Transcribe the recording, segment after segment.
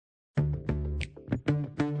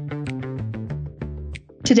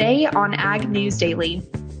Today on Ag News Daily.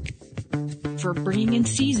 For bringing in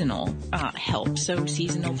seasonal help, so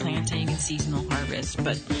seasonal planting and seasonal harvest,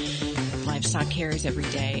 but livestock cares every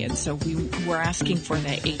day. And so we're asking for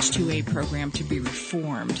the H-2A program to be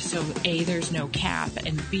reformed. So A, there's no cap,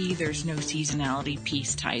 and B, there's no seasonality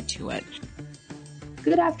piece tied to it.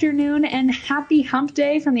 Good afternoon and happy hump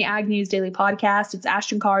day from the Ag News Daily podcast. It's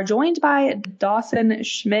Ashton Carr joined by Dawson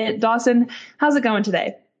Schmidt. Dawson, how's it going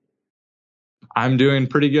today? I'm doing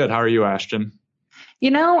pretty good. How are you, Ashton? You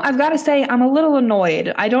know, I've got to say, I'm a little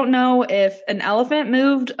annoyed. I don't know if an elephant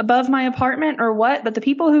moved above my apartment or what, but the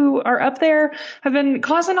people who are up there have been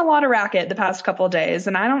causing a lot of racket the past couple of days,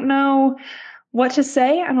 and I don't know what to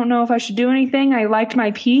say. I don't know if I should do anything. I liked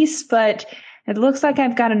my piece, but it looks like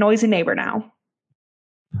I've got a noisy neighbor now.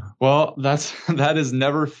 Well, that is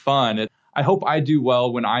never fun. I hope I do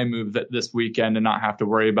well when I move this weekend and not have to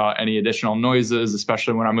worry about any additional noises,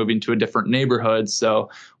 especially when I'm moving to a different neighborhood. So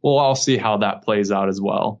we'll all see how that plays out as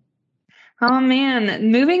well. Oh,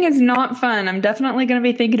 man, moving is not fun. I'm definitely going to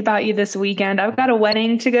be thinking about you this weekend. I've got a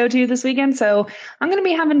wedding to go to this weekend, so I'm going to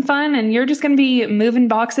be having fun, and you're just going to be moving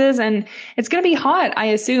boxes, and it's going to be hot, I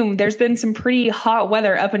assume. There's been some pretty hot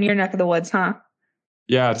weather up in your neck of the woods, huh?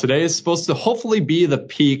 Yeah, today is supposed to hopefully be the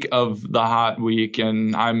peak of the hot week,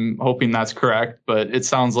 and I'm hoping that's correct. But it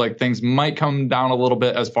sounds like things might come down a little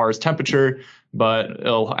bit as far as temperature, but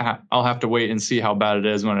I'll have to wait and see how bad it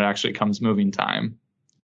is when it actually comes moving time.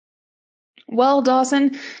 Well,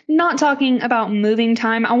 Dawson, not talking about moving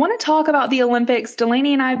time. I want to talk about the Olympics.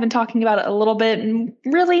 Delaney and I have been talking about it a little bit, and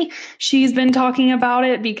really, she's been talking about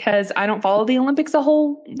it because I don't follow the Olympics a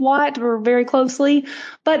whole lot or very closely.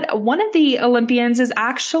 But one of the Olympians is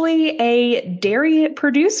actually a dairy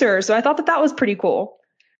producer, so I thought that was pretty cool.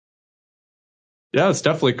 Yeah, it's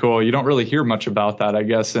definitely cool. You don't really hear much about that, I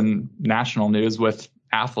guess, in national news with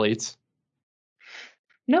athletes.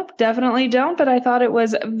 Nope, definitely don't, but I thought it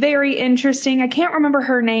was very interesting. I can't remember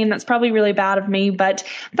her name. That's probably really bad of me, but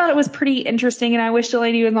I thought it was pretty interesting, and I wish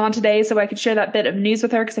Delaney was on today so I could share that bit of news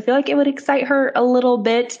with her because I feel like it would excite her a little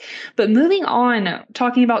bit. But moving on,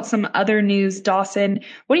 talking about some other news, Dawson,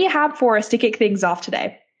 what do you have for us to kick things off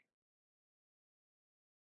today?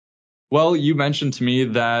 Well, you mentioned to me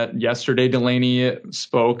that yesterday Delaney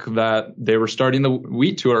spoke that they were starting the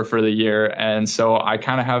wheat tour for the year. And so I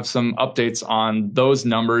kind of have some updates on those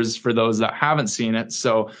numbers for those that haven't seen it.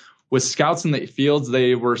 So with scouts in the fields,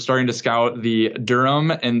 they were starting to scout the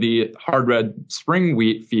durum and the hard red spring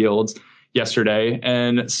wheat fields yesterday.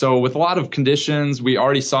 And so with a lot of conditions, we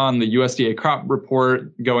already saw in the USDA crop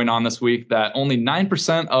report going on this week that only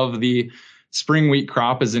 9% of the spring wheat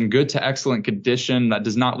crop is in good to excellent condition. That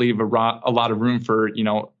does not leave a lot of room for,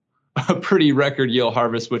 a pretty record yield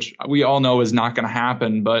harvest, which we all know is not going to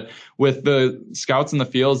happen. But with the scouts in the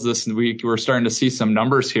fields this week, we're starting to see some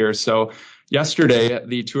numbers here. So yesterday,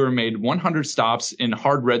 the tour made 100 stops in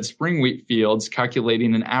hard red spring wheat fields,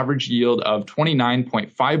 calculating an average yield of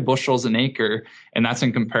 29.5 bushels an acre. And that's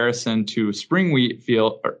in comparison to spring wheat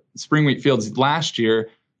fields last year.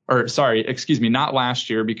 Or sorry, excuse me, not last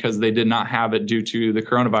year because they did not have it due to the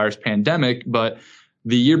coronavirus pandemic, but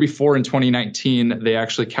the year before in 2019, they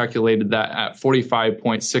actually calculated that at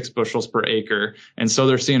 45.6 bushels per acre. And so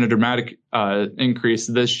they're seeing a dramatic increase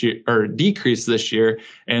this year or decrease this year.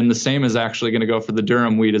 And the same is actually going to go for the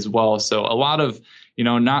durum wheat as well. So a lot of,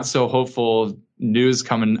 not so hopeful news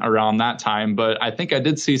coming around that time. But I think I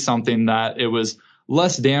did see something that it was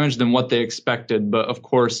less damage than what they expected, but of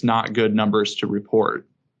course, not good numbers to report.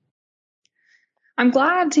 I'm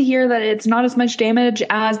glad to hear that it's not as much damage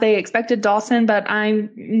as they expected, Dawson, but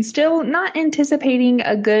I'm still not anticipating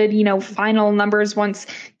a good, final numbers once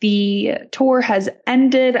the tour has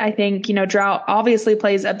ended. I think, drought obviously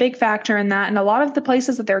plays a big factor in that. And a lot of the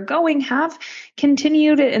places that they're going have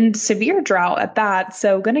continued in severe drought at that.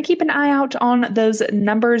 So going to keep an eye out on those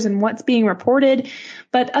numbers and what's being reported.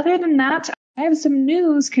 But other than that, I have some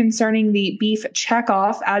news concerning the beef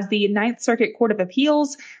checkoff as the Ninth Circuit Court of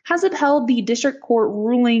Appeals has upheld the district court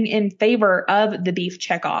ruling in favor of the beef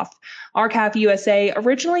checkoff. R-CALF USA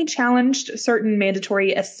originally challenged certain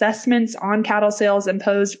mandatory assessments on cattle sales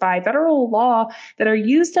imposed by federal law that are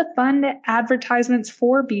used to fund advertisements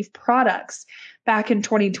for beef products. Back in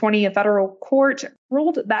 2020, a federal court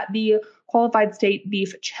ruled that the qualified state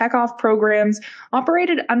beef checkoff programs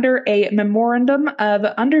operated under a memorandum of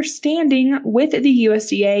understanding with the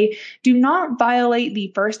USDA do not violate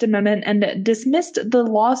the First Amendment and dismissed the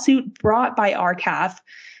lawsuit brought by R-CALF.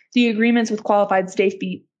 The agreements with qualified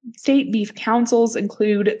state state beef councils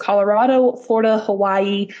include Colorado, Florida,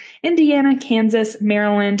 Hawaii, Indiana, Kansas,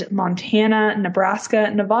 Maryland, Montana, Nebraska,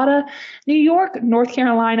 Nevada, New York, North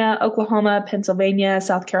Carolina, Oklahoma, Pennsylvania,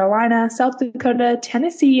 South Carolina, South Dakota,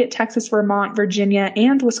 Tennessee, Texas, Vermont, Virginia,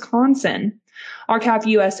 and Wisconsin. R-CALF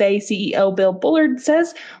USA CEO Bill Bullard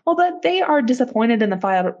says, while that they are disappointed in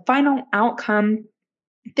the final outcome,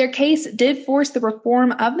 their case did force the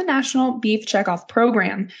reform of the National Beef Checkoff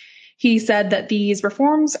Program. He said that these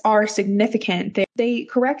reforms are significant. They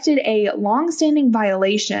corrected a longstanding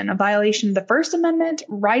violation, a violation of the First Amendment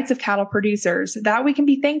rights of cattle producers that we can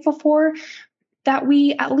be thankful for, that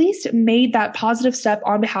we at least made that positive step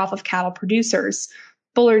on behalf of cattle producers.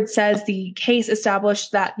 Bullard says the case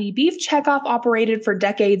established that the beef checkoff operated for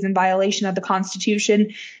decades in violation of the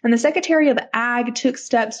Constitution, and the Secretary of Ag took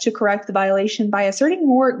steps to correct the violation by asserting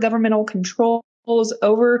more governmental control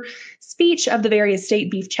over speech of the various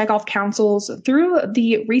state beef checkoff councils through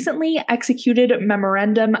the recently executed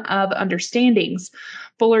Memorandum of Understandings.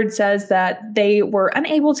 Bullard says that they were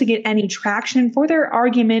unable to get any traction for their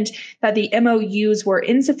argument that the MOUs were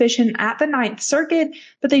insufficient at the Ninth Circuit,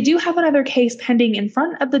 but they do have another case pending in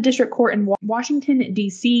front of the district court in Washington,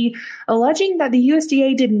 D.C., alleging that the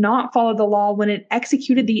USDA did not follow the law when it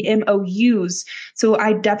executed the MOUs. So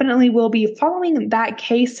I definitely will be following that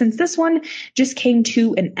case since this one just came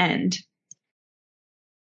to an end.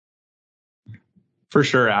 For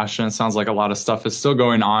sure, Ashton. It sounds like a lot of stuff is still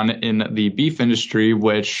going on in the beef industry,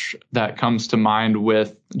 which that comes to mind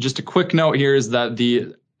with just a quick note here is that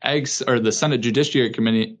the Senate Judiciary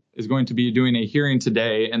Committee is going to be doing a hearing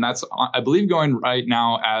today, and that's, I believe, going right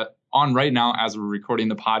now as we're recording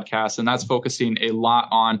the podcast, and that's focusing a lot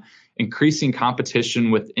on increasing competition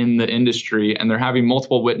within the industry, and they're having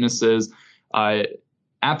multiple witnesses at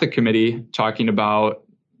the committee talking about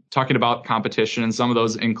competition, and some of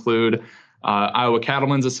those include Iowa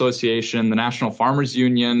Cattlemen's Association, the National Farmers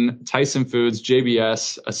Union, Tyson Foods,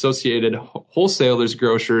 JBS, Associated Wholesalers,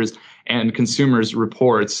 Grocers, and Consumers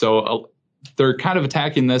Reports. So they're kind of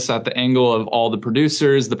attacking this at the angle of all the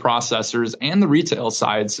producers, the processors, and the retail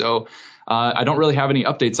side. So I don't really have any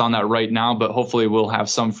updates on that right now, but hopefully we'll have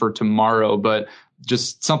some for tomorrow. But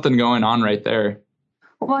just something going on right there.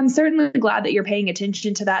 Well, I'm certainly glad that you're paying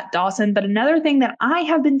attention to that, Dawson. But another thing that I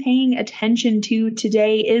have been paying attention to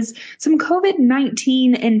today is some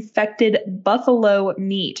COVID-19 infected buffalo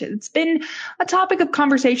meat. It's been a topic of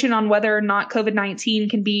conversation on whether or not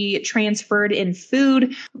COVID-19 can be transferred in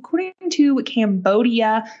food. According to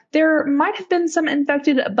Cambodia, there might have been some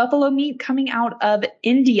infected buffalo meat coming out of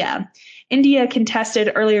India. India contested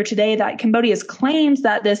earlier today that Cambodia's claims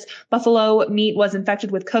that this buffalo meat was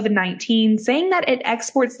infected with COVID-19, saying that it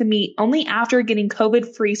exports the meat only after getting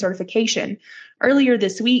COVID-free certification. Earlier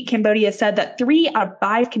this week, Cambodia said that 3 out of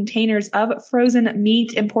 5 containers of frozen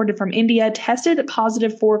meat imported from India tested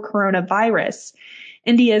positive for coronavirus.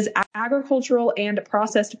 India's Agricultural and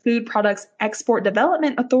Processed Food Products Export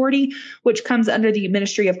Development Authority, which comes under the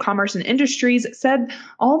Ministry of Commerce and Industries, said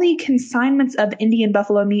all the consignments of Indian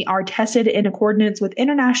buffalo meat are tested in accordance with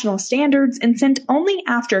international standards and sent only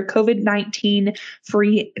after COVID-19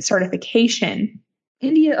 free certification.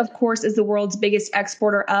 India, of course, is the world's biggest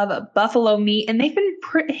exporter of buffalo meat, and they've been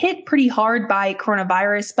hit pretty hard by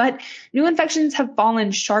coronavirus, but new infections have fallen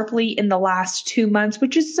sharply in the last 2 months,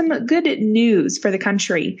 which is some good news for the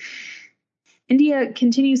country. India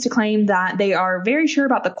continues to claim that they are very sure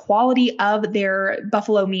about the quality of their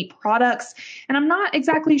buffalo meat products. And I'm not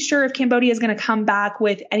exactly sure if Cambodia is going to come back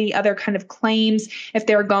with any other kind of claims, if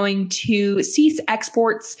they're going to cease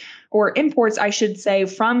exports or imports, I should say,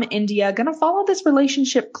 from India. Going to follow this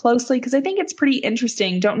relationship closely because I think it's pretty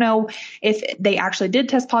interesting. Don't know if they actually did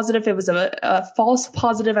test positive, if it was a false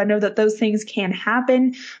positive. I know that those things can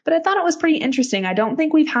happen, but I thought it was pretty interesting. I don't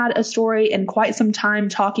think we've had a story in quite some time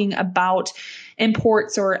talking about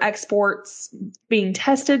imports or exports being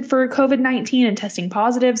tested for COVID-19 and testing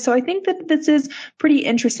positive. So I think that this is pretty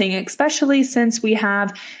interesting, especially since we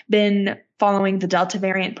have been following the Delta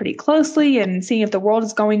variant pretty closely and seeing if the world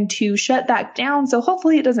is going to shut that down. So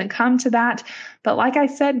hopefully it doesn't come to that. But like I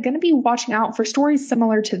said, going to be watching out for stories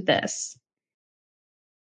similar to this.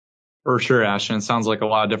 For sure, Ashton. It sounds like a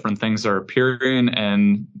lot of different things are appearing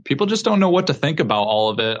and people just don't know what to think about all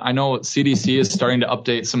of it. I know CDC is starting to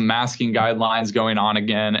update some masking guidelines going on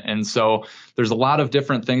again. And so there's a lot of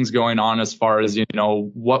different things going on as far as,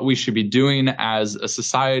 what we should be doing as a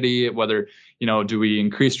society, whether, do we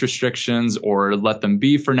increase restrictions or let them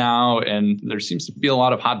be for now? And there seems to be a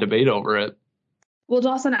lot of hot debate over it. Well,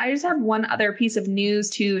 Dawson, I just have one other piece of news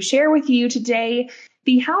to share with you today.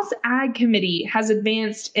 The House Ag Committee has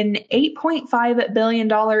advanced an $8.5 billion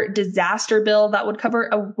disaster bill that would cover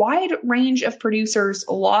a wide range of producers'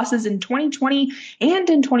 losses in 2020 and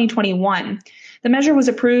in 2021. The measure was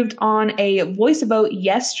approved on a voice vote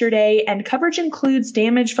yesterday, and coverage includes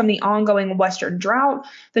damage from the ongoing western drought,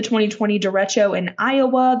 the 2020 derecho in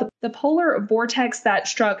Iowa, the polar vortex that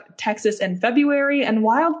struck Texas in February, and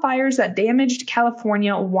wildfires that damaged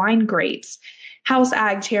California wine grapes. House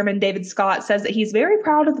Ag Chairman David Scott says that he's very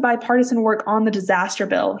proud of the bipartisan work on the disaster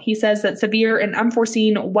bill. He says that severe and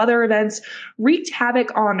unforeseen weather events wreaked havoc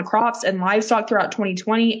on crops and livestock throughout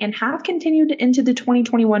 2020 and have continued into the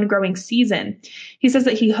 2021 growing season. He says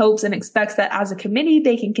that he hopes and expects that as a committee,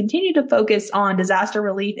 they can continue to focus on disaster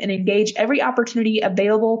relief and engage every opportunity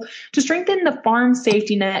available to strengthen the farm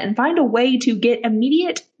safety net and find a way to get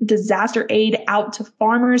immediate disaster aid out to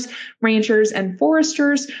farmers, ranchers, and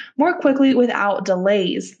foresters more quickly without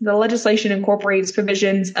delays. The legislation incorporates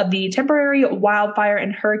provisions of the Temporary Wildfire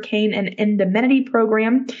and Hurricane and Indemnity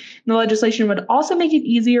Program. The legislation would also make it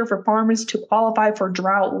easier for farmers to qualify for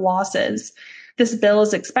drought losses. This bill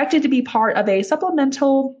is expected to be part of a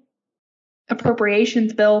supplemental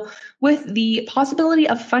appropriations bill with the possibility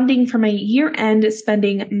of funding from a year-end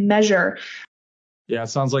spending measure. Yeah, it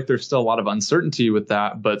sounds like there's still a lot of uncertainty with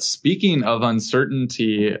that. But speaking of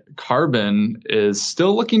uncertainty, Carbon is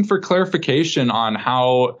still looking for clarification on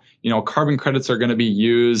how, carbon credits are going to be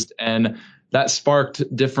used. And that sparked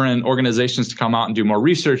different organizations to come out and do more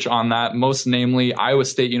research on that. Most namely, Iowa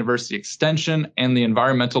State University Extension and the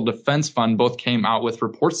Environmental Defense Fund both came out with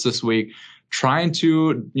reports this week trying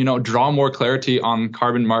to, draw more clarity on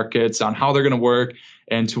carbon markets, on how they're going to work,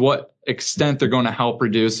 and to what extent they're going to help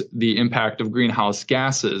reduce the impact of greenhouse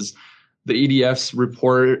gases. The EDF's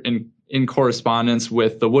report in correspondence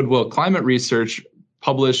with the Woodwell Climate Research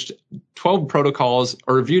published 12 protocols,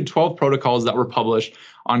 or reviewed 12 protocols that were published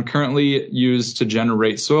on currently used to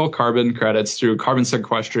generate soil carbon credits through carbon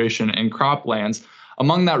sequestration in croplands.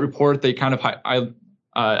 Among that report, they kind of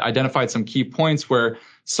identified some key points where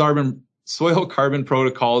soil carbon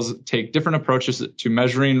protocols take different approaches to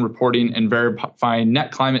measuring, reporting, and verifying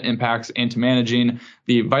net climate impacts and to managing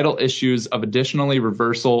the vital issues of additionality,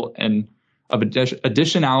 reversal,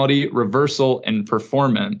 and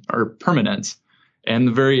permanence. And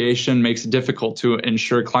the variation makes it difficult to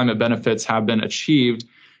ensure climate benefits have been achieved.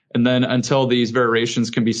 And then until these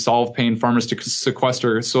variations can be solved, paying farmers to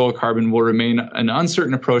sequester soil carbon will remain an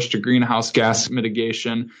uncertain approach to greenhouse gas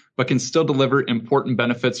mitigation, but can still deliver important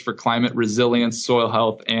benefits for climate resilience, soil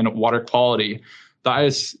health, and water quality. The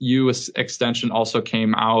ISU extension also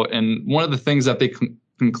came out, and one of the things that they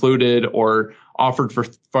concluded or offered for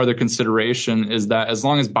further consideration is that as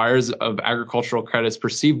long as buyers of agricultural credits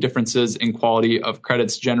perceive differences in quality of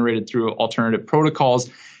credits generated through alternative protocols,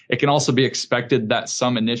 it can also be expected that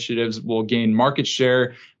some initiatives will gain market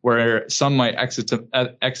share where some might exit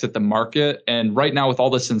the market. And right now, with all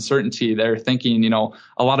this uncertainty, they're thinking,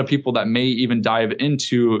 a lot of people that may even dive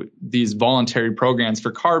into these voluntary programs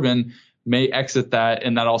for carbon may exit that.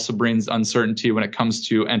 And that also brings uncertainty when it comes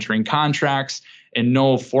to entering contracts, and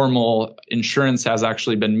no formal insurance has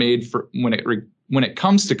actually been made for when it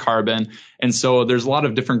comes to carbon. And so there's a lot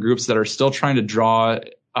of different groups that are still trying to draw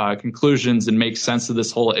conclusions and make sense of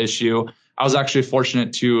this whole issue. I was actually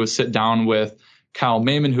fortunate to sit down with Kyle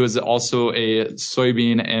Mayman, who is also a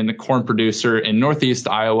soybean and corn producer in Northeast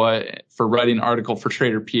Iowa, for writing an article for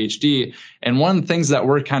Trader PhD. And one of the things that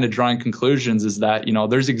we're kind of drawing conclusions is that,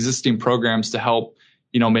 there's existing programs to help,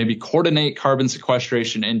 maybe coordinate carbon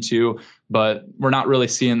sequestration into, but we're not really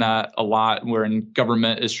seeing that a lot, wherein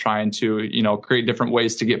government is trying to, create different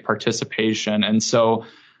ways to get participation. And so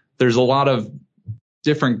there's a lot of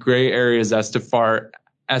different gray areas as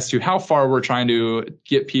to how far we're trying to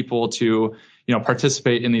get people to,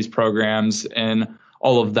 participate in these programs and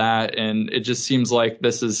all of that. And it just seems like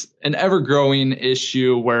this is an ever-growing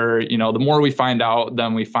issue where, the more we find out,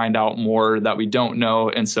 then we find out more that we don't know.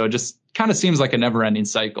 And so it just kind of seems like a never-ending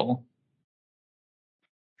cycle.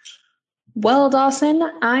 Well, Dawson,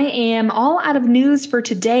 I am all out of news for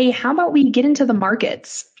today. How about we get into the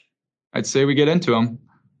markets? I'd say we get into them.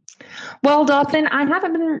 Well, Dawson, I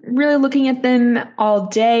haven't been really looking at them all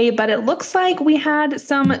day, but it looks like we had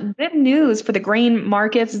some good news for the grain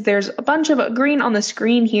markets. There's a bunch of green on the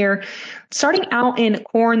screen here. Starting out in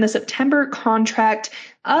corn, the September contract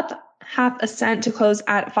up 0.5 cent to close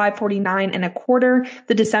at 5.49 1/4.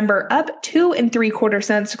 The December up 2 3/4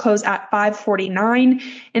 cents to close at 5.49.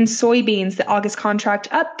 In soybeans, the August contract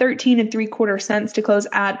up 13 3/4 cents to close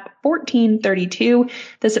at 14.32.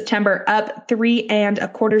 The September up 3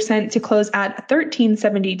 1/4 cents to close at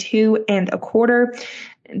 13.72 1/4.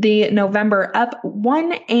 The November up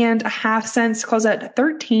 1.5 cents to close at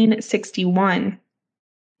 $13.61.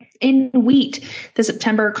 In wheat, the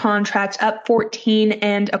September contract up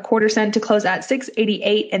 14.25 cents to close at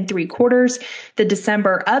 $6.88 3/4. The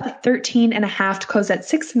December up 13.5 to close at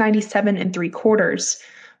 $6.97 3/4.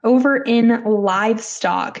 Over in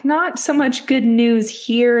livestock, not so much good news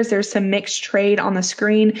here as there's some mixed trade on the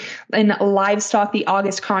screen. In livestock, the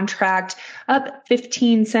August contract up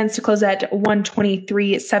 15 cents to close at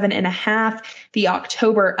 123.7 1/2. The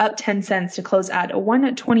October up 10 cents to close at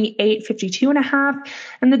 128.52 1/2.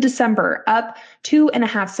 And the December up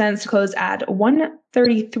 2.5 cents to close at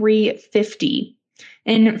 133.50.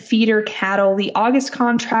 In feeder cattle, the August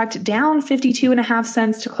contract down 52.5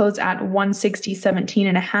 cents to close at 160.17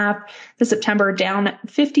 1/2. The September down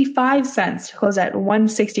 55 cents to close at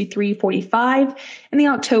 163.45. And the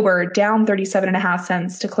October down 37.5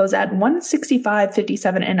 cents to close at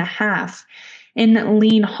 165.57 1/2. In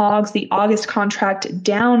lean hogs, the August contract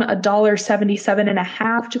down $1.77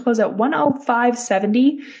 1/2 to close at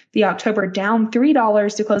 105.70. The October down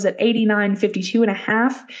 $3 to close at 89.52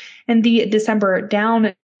 1/2. And the December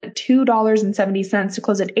down $2.70 to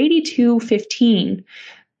close at 82.15.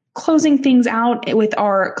 Closing things out with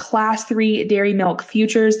our Class 3 dairy milk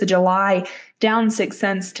futures, the July down 6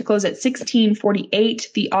 cents to close at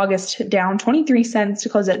 16.48. The August down 23 cents to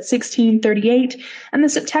close at 16.38. And the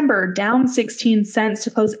September down 16 cents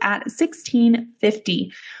to close at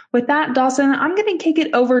 16.50. With that, Dawson, I'm going to kick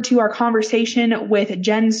it over to our conversation with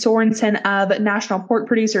Jen Sorensen of National Pork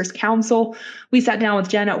Producers Council. We sat down with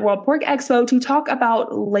Jen at World Pork Expo to talk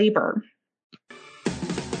about labor.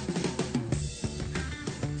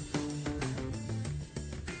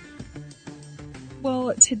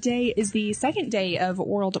 Well, today is the second day of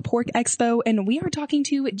World Pork Expo, and we are talking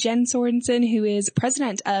to Jen Sorensen, who is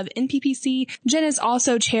president of NPPC. Jen is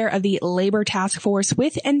also chair of the Labor Task Force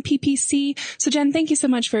with NPPC. So, Jen, thank you so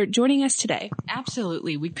much for joining us today.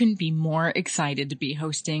 Absolutely. We couldn't be more excited to be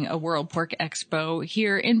hosting a World Pork Expo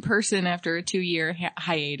here in person after a 2-year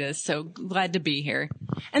hiatus. So glad to be here.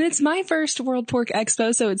 And it's my first World Pork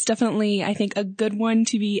Expo, so it's definitely, I think, a good one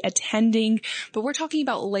to be attending. But we're talking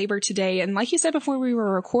about labor today, and like you said before we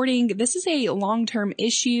were recording, this is a long-term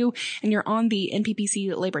issue, and you're on the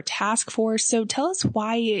NPPC Labor Task Force. So tell us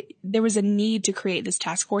why there was a need to create this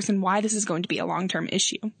task force and why this is going to be a long-term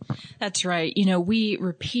issue. That's right. You know, we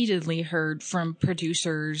repeatedly heard from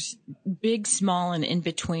producers, big, small, and in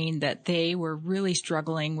between, that they were really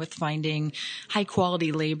struggling with finding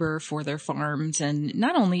high-quality labor for their farms, and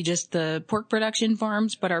not only just the pork production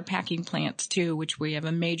farms, but our packing plants too, which we have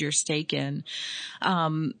a major stake in.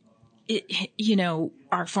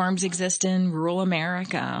 Our farms exist in rural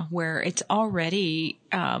America where it's already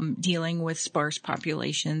dealing with sparse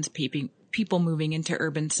populations, people moving into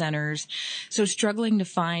urban centers. So struggling to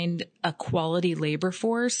find a quality labor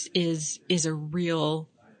force is a real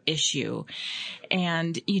issue.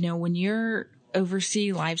 And, when you're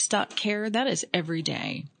oversee livestock care, that is every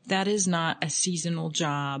day. That is not a seasonal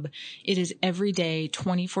job. It is every day,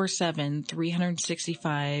 24/7,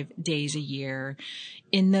 365 days a year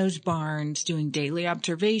in those barns doing daily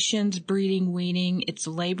observations, breeding, weaning. It's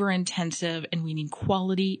labor intensive, and we need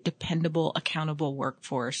quality, dependable, accountable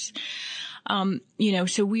workforce.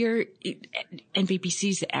 So we're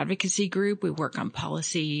NPPC's the advocacy group. We work on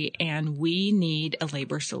policy, and we need a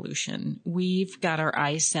labor solution. We've got our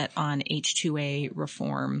eyes set on H-2A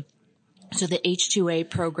reform. So the H-2A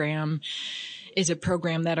program is a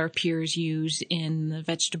program that our peers use in the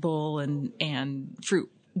vegetable and fruit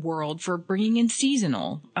world for bringing in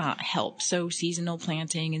seasonal help. So seasonal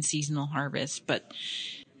planting and seasonal harvest, but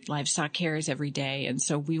livestock care is every day. And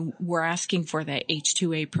so we're asking for the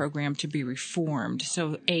H-2A program to be reformed.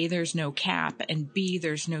 So A, there's no cap, and B,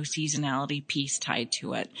 there's no seasonality piece tied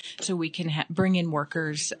to it. So we can bring in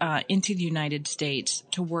workers into the United States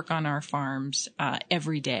to work on our farms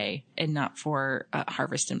every day, and not for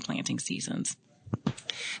harvest and planting seasons.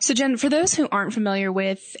 So, Jen, for those who aren't familiar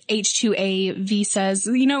with H-2A visas,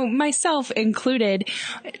 myself included,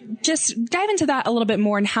 just dive into that a little bit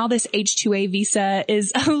more and how this H-2A visa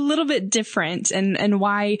is a little bit different and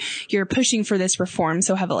why you're pushing for this reform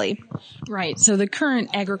so heavily. Right. So the current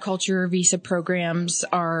agriculture visa programs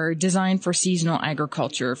are designed for seasonal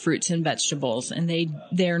agriculture, fruits and vegetables, and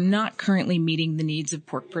they're not currently meeting the needs of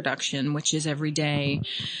pork production, which is every day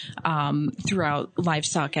throughout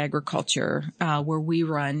livestock agriculture. where we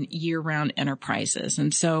run year-round enterprises.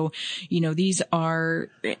 And so, these are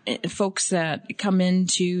folks that come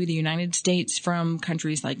into the United States from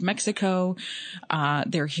countries like Mexico.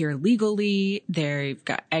 They're here legally. They've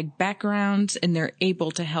got ag backgrounds, and they're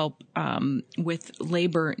able to help with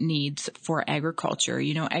labor needs for agriculture.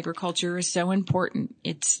 Agriculture is so important.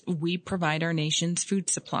 We provide our nation's food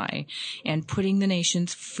supply, and putting the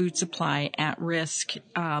nation's food supply at risk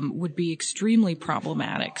would be extremely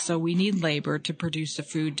problematic. So we need labor to produce the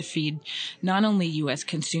food to feed not only U.S.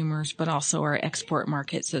 consumers, but also our export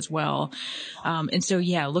markets as well. And so,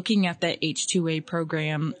 looking at the H-2A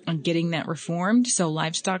program and getting that reformed so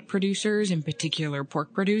livestock producers, in particular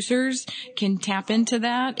pork producers, can tap into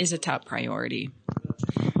that is a top priority.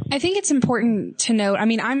 I think it's important to note,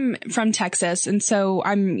 I'm from Texas, and so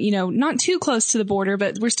I'm, not too close to the border,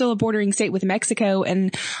 but we're still a bordering state with Mexico,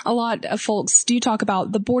 and a lot of folks do talk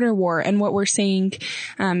about the border war and what we're seeing,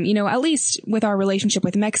 at least with our relationship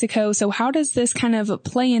with Mexico. So how does this kind of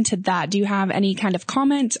play into that? Do you have any kind of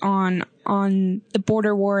comment on the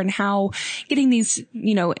border war and how getting these,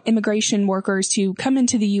 immigration workers to come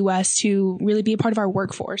into the U.S. to really be a part of our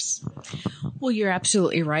workforce? Well, you're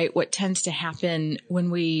absolutely right. What tends to happen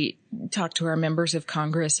when we talk to our members of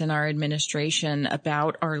Congress and our administration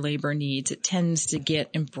about our labor needs, it tends to get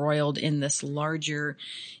embroiled in this larger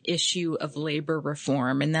issue of labor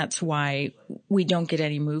reform, and that's why we don't get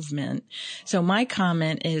any movement. So my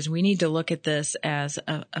comment is we need to look at this as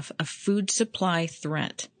a food supply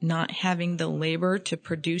threat, not having the labor to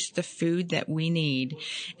produce the food that we need,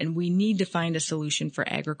 and we need to find a solution for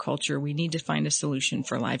agriculture. We need to find a solution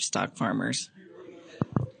for livestock farmers.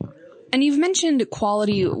 And you've mentioned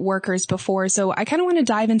quality workers before, so I kind of want to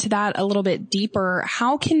dive into that a little bit deeper.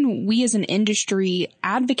 How can we as an industry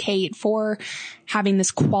advocate for having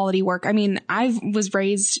this quality work? I was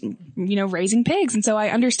raised, raising pigs, and so I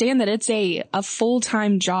understand that it's a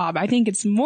full-time job. I think it's more